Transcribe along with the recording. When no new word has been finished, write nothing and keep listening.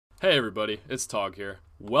Hey everybody, it's Tog here.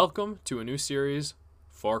 Welcome to a new series,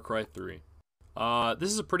 Far Cry 3.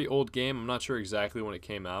 This is a pretty old game. I'm not sure exactly when it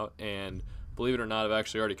came out, and believe it or not, I've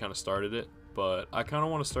actually already kind of started it, but I kind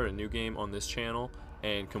of want to start a new game on this channel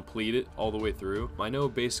and complete it all the way through. I know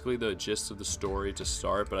basically the gist of the story to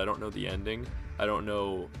start, but I don't know the ending. I don't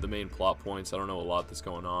know the main plot points. I don't know a lot that's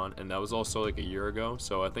going on, and that was also like a year ago,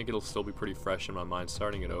 so I think it'll still be pretty fresh in my mind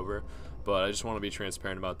starting it over. But I just want to be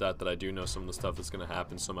transparent about that I do know some of the stuff that's going to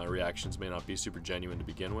happen, so my reactions may not be super genuine to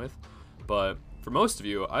begin with. But for most of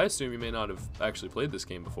you, I assume you may not have actually played this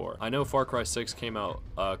game before. I know Far Cry 6 came out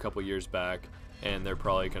a couple years back, and they're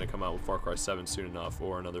probably going to come out with Far Cry 7 soon enough,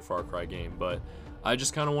 or another Far Cry game, but I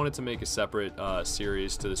just kind of wanted to make a separate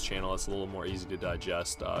series to this channel that's a little more easy to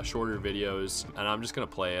digest, shorter videos, and I'm just going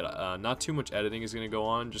to play it. Not too much editing is going to go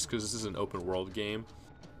on, just because this is an open world game,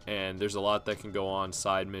 and there's a lot that can go on,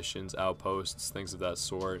 side missions, outposts, things of that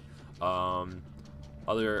sort.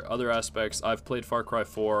 Other aspects, I've played Far Cry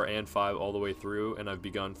 4 and 5 all the way through, and I've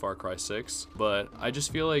begun Far Cry 6, but I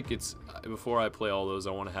just feel like before I play all those,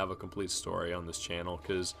 I want to have a complete story on this channel,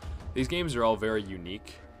 because these games are all very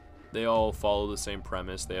unique. They all follow the same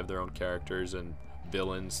premise, they have their own characters and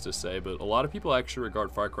villains to say, but a lot of people actually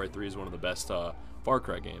regard Far Cry 3 as one of the best Far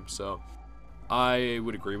Cry games, so I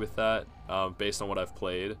would agree with that based on what I've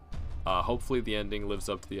played. Hopefully the ending lives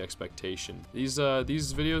up to the expectation. These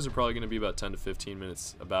videos are probably going to be about 10 to 15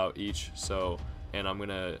 minutes about each, so, and I'm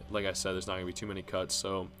gonna, like I said, there's not gonna be too many cuts,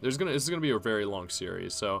 so this is gonna be a very long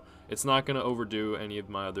series, so it's not gonna overdo any of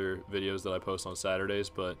my other videos that I post on Saturdays,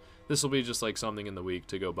 but this will be just like something in the week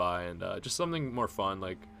to go by, and just something more fun,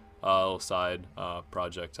 like a little side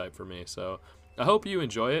project type for me. So I hope you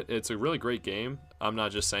enjoy it. It's a really great game. I'm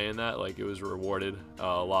not just saying that, like, it was rewarded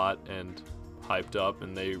a lot and hyped up,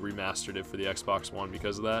 and they remastered it for the Xbox One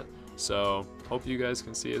because of that. So hope you guys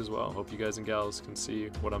can see it as well. Hope you guys and gals can see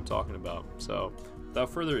what I'm talking about. So without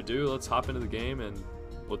further ado, let's hop into the game and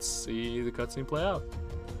let's see the cutscene play out.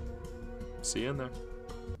 See you in there.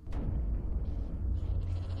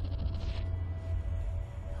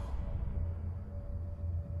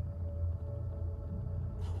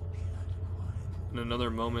 In another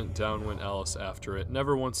moment, down went Alice after it,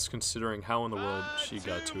 never once considering how in the world she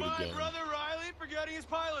got to it again. Brother Riley for getting his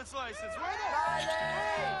pilot's license. Where the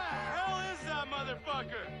hell is that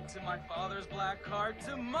motherfucker? To my father's black card,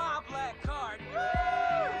 to my black card. God,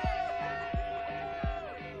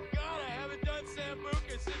 I haven't done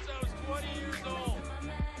Sambuca since I was 20 years old.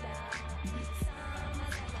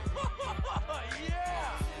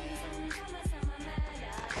 Yeah!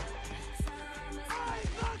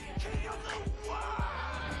 I'm the king of the world!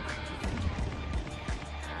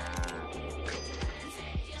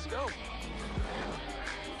 Let's go.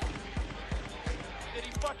 Did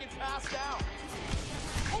he fucking pass out?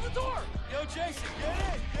 Hold the door! Yo, Jason, get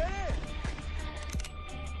in! Get in!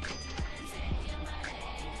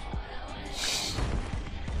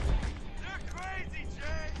 You're crazy,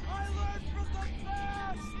 Jay! I learned from the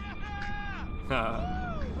best! Yeah!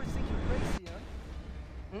 You always think you're crazy,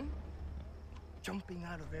 huh? Hmm? Jumping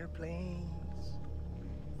out of airplanes,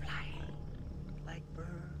 flying like birds.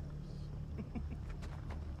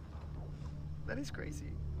 That is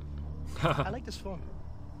crazy. I like this phone.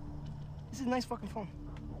 This is a nice fucking phone.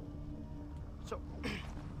 So,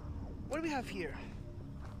 what do we have here?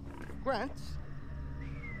 Grant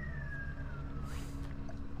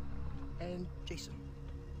and Jason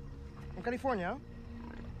from California,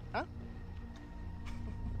 huh?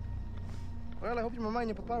 Well, I hope your mama and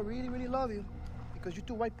your papa really, really love you, because you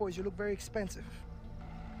two white boys, you look very expensive.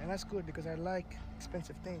 And that's good, because I like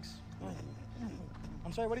expensive things.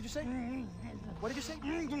 I'm sorry, what did you say? What did you say? Do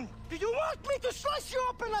you want me to slice you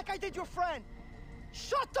open like I did your friend?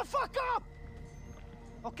 Shut the fuck up!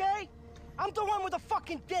 Okay? I'm the one with the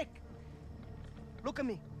fucking dick. Look at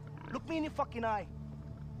me. Look me in the fucking eye.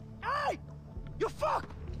 Hey! You fuck!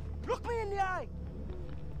 Look me in the eye.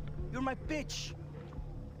 You're my bitch.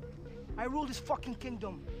 I rule this fucking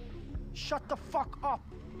kingdom. Shut the fuck up,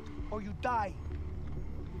 or you die.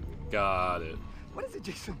 Got it. What is it,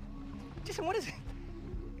 Jason? Jason, what is it?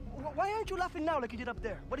 Why aren't you laughing now like you did up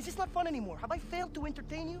there? What, is this not fun anymore? Have I failed to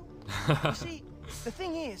entertain you? You see, the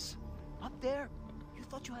thing is, up there, you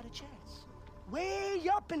thought you had a chance. Way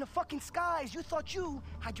up in the fucking skies, you thought you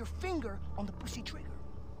had your finger on the pussy trigger.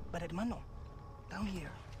 But hermano, down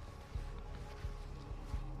here,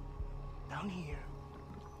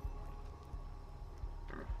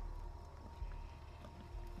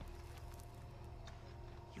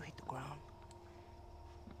 you hit the ground.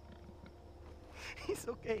 It's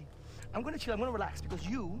okay. I'm gonna chill, I'm gonna relax, because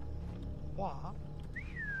you, Hua,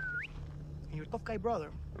 and your tough guy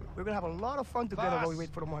brother, we're gonna have a lot of fun together while we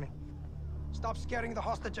wait for the money. Stop scaring the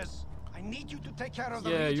hostages. I need you to take care of the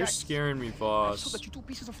Yeah, you're rejects. scaring me, So boss. that you two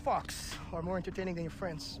pieces of fox are more entertaining than your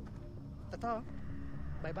friends. Ta-ta.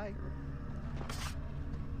 Bye-bye.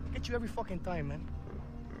 Get you every fucking time, man.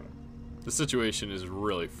 The situation is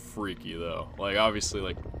really freaky, though. Like, obviously,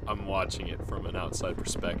 like, I'm watching it from an outside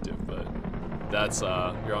perspective, but that's,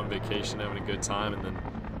 you're on vacation having a good time, and then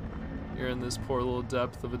you're in this poor little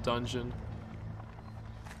depth of a dungeon.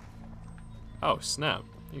 Oh, snap.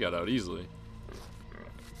 You got out easily.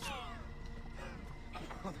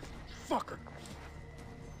 Fucker.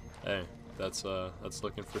 Hey, that's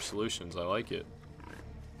looking for solutions. I like it.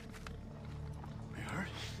 You hurt?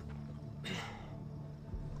 I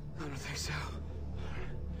don't think so.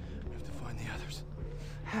 We have to find the others.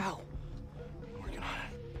 How? I'm working on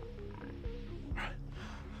it.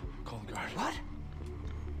 Call the guard. What?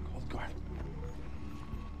 Call the guard.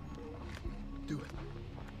 Do it.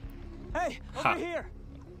 Hey, Ha. over here!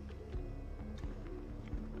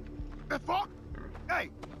 The fuck? Hey,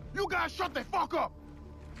 you guys shut the fuck up!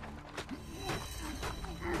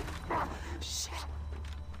 Shit.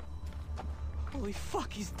 Holy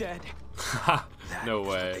fuck, he's dead. No That's what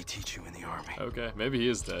way. they teach you in the army. Okay, maybe he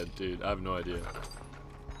is dead, dude. I have no idea.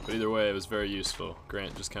 But either way, it was very useful.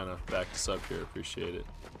 Grant just kind of backed us up here. Appreciate it.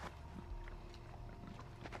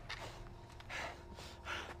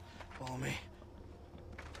 Follow me.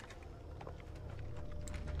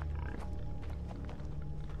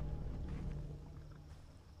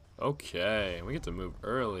 Okay, we get to move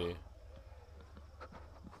early.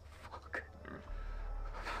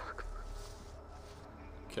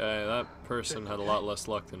 Okay, that person had a lot less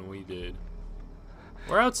luck than we did.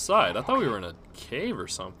 We're outside. I thought we were in a cave or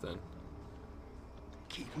something.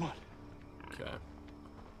 Keep come on. Okay.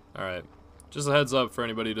 Alright. Just a heads up for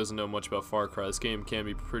anybody who doesn't know much about Far Cry. This game can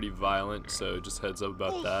be pretty violent, so just heads up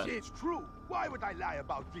about that. It's true. Why would I lie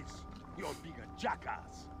about this? You're being a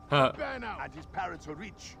jackass. Huh. Burn out. And his parents are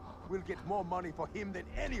rich. We'll get more money for him than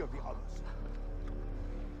any of the others.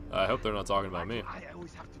 I hope they're not talking about me. I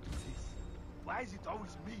always have to do this. Why is it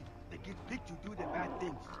always me that get picked to do the bad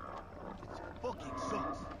things? It fucking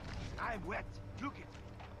sucks. I'm wet. Look at me.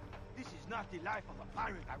 This is not the life of a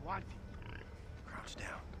pirate I wanted. Crouch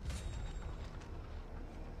down.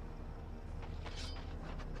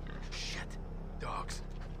 Shit. Dogs.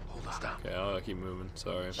 Hold on. Stop. Okay, I'll keep moving.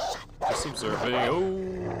 Sorry. Just observing. Oh!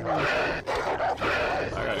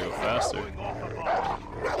 I gotta go faster.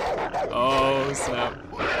 Oh, snap.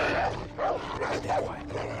 Stay quiet.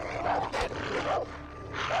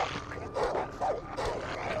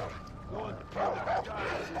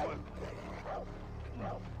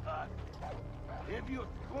 If you're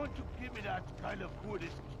going to give me that kind of food,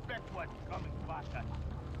 expect what's coming back at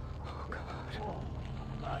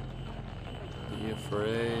you. Be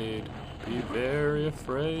afraid. Be very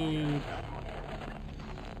afraid.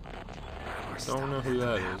 Don't know who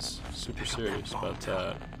that is. Super serious about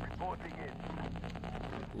that.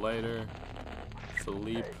 Later.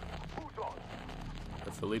 Philippe.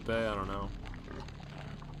 Or Felipe, I don't know.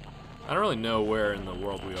 I don't really know where in the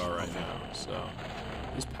world we are right now, so.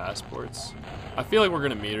 These passports. I feel like we're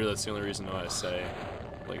gonna meet her, that's the only reason why I say.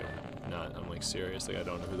 Like, I'm like serious, like I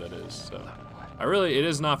don't know who that is, so. It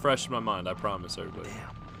is not fresh in my mind, I promise everybody.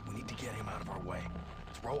 Damn. We need to get him out of our way.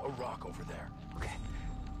 Throw a rock over there. Okay.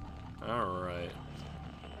 Alright.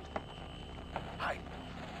 Hi.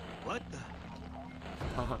 What the?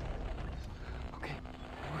 Okay.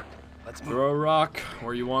 Let's move. Throw a rock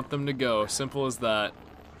where you want them to go. Simple as that.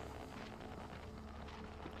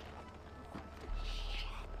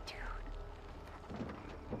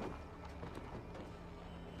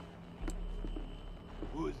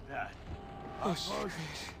 Who's that? Oh, shit.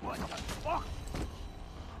 What the fuck?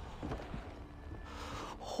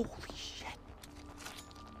 Holy shit.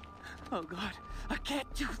 Oh god, I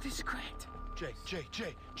can't do this, Grant.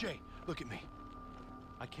 Jay, look at me.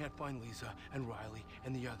 I can't find Lisa and Riley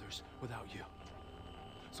and the others without you.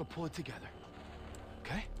 So pull it together.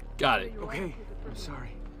 Okay? Got it. Okay. I'm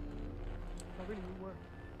sorry. No, really, we were.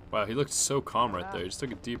 Wow, he looked so calm right there. He just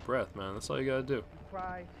took a deep breath, man. That's all you gotta do. We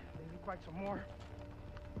cried, then we cried some more.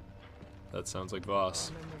 That sounds like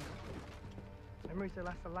Voss. Memories that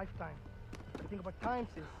last a lifetime. What do you think about time,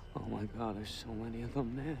 sis? Oh my god, there's so many of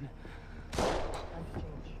them, man. Times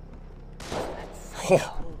change. Oh.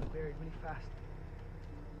 Cold and buried really fast.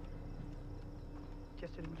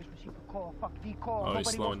 Yesterday we just received a call. Fuck the call. Oh, he's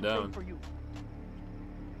Nobody slowing wants to down. pray for you.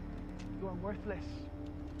 You are worthless.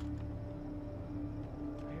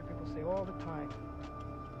 I hear people say all the time.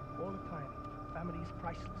 All the time. Family is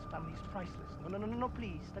priceless. Family is priceless. No,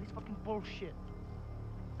 please. That is fucking bullshit.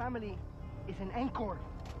 Family is an anchor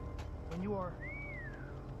when you are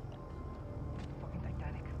fucking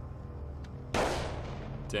Titanic.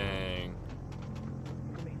 Dang.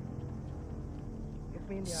 Look at me. Look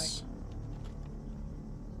me in the eye.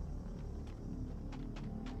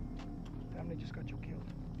 Family just got you killed.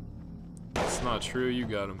 It's not true, you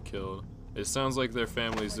got him killed. It sounds like their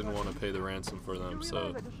families didn't want to pay the ransom for them,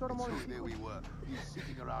 so... There we were. He's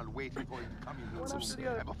sitting around waiting for him to come in. That's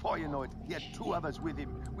upset. And before you know it, he had 2 others with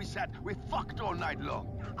him. We fucked all night long.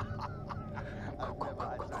 Quick.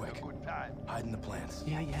 A good time. Hiding the plants.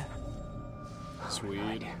 Yeah.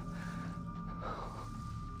 Sweet.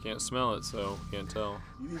 Can't smell it, so can't tell.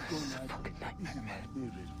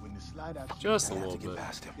 Just a little bit.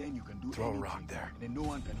 Past him. Throw a rock there.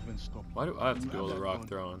 Why do I have to do all the rock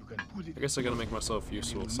throwing? I guess I gotta make myself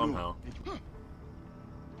useful somehow. All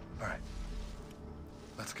right.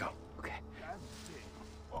 Let's go. Okay.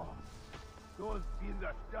 Oh, those things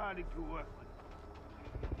are starting to work.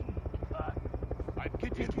 I'm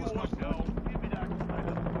getting to myself. Give me that side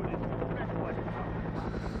of the bullet. That's what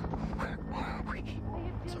Where are we?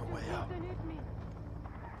 It's our way out.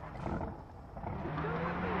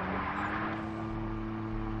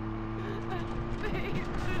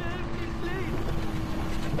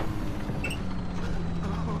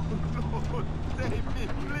 Save me,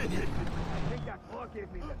 please! I think that boy gave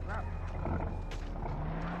me the trap.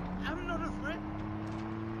 I'm not afraid.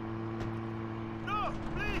 No,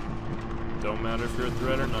 please! Don't matter if you're a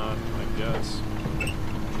threat or not, I guess.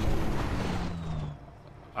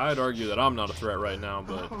 I'd argue that I'm not a threat right now,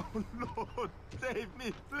 but Oh, Lord, save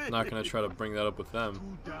me, please! I'm not gonna try to bring that up with them.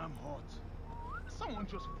 Too damn hot. Someone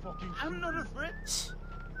just fucking... I'm not afraid.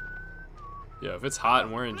 Yeah, if it's hot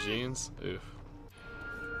and wearing jeans, oof.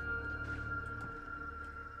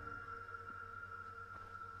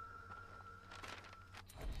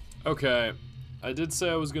 Okay, I did say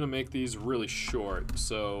I was gonna make these really short,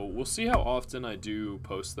 so we'll see how often I do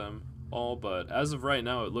post them all, but as of right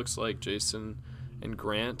now, it looks like Jason and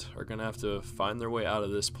Grant are gonna have to find their way out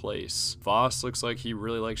of this place. Voss looks like he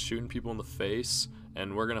really likes shooting people in the face,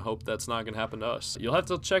 and we're gonna hope that's not gonna happen to us. You'll have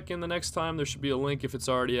to check in the next time. There should be a link if it's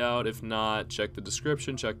already out. If not, check the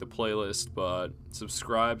description, check the playlist, but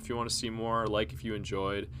subscribe if you want to see more, like if you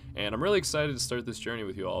enjoyed, and I'm really excited to start this journey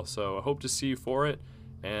with you all, so I hope to see you for it.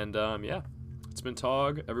 And yeah, it's been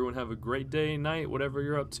Tog. Everyone have a great day, night, whatever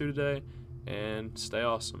you're up to today, and stay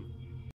awesome.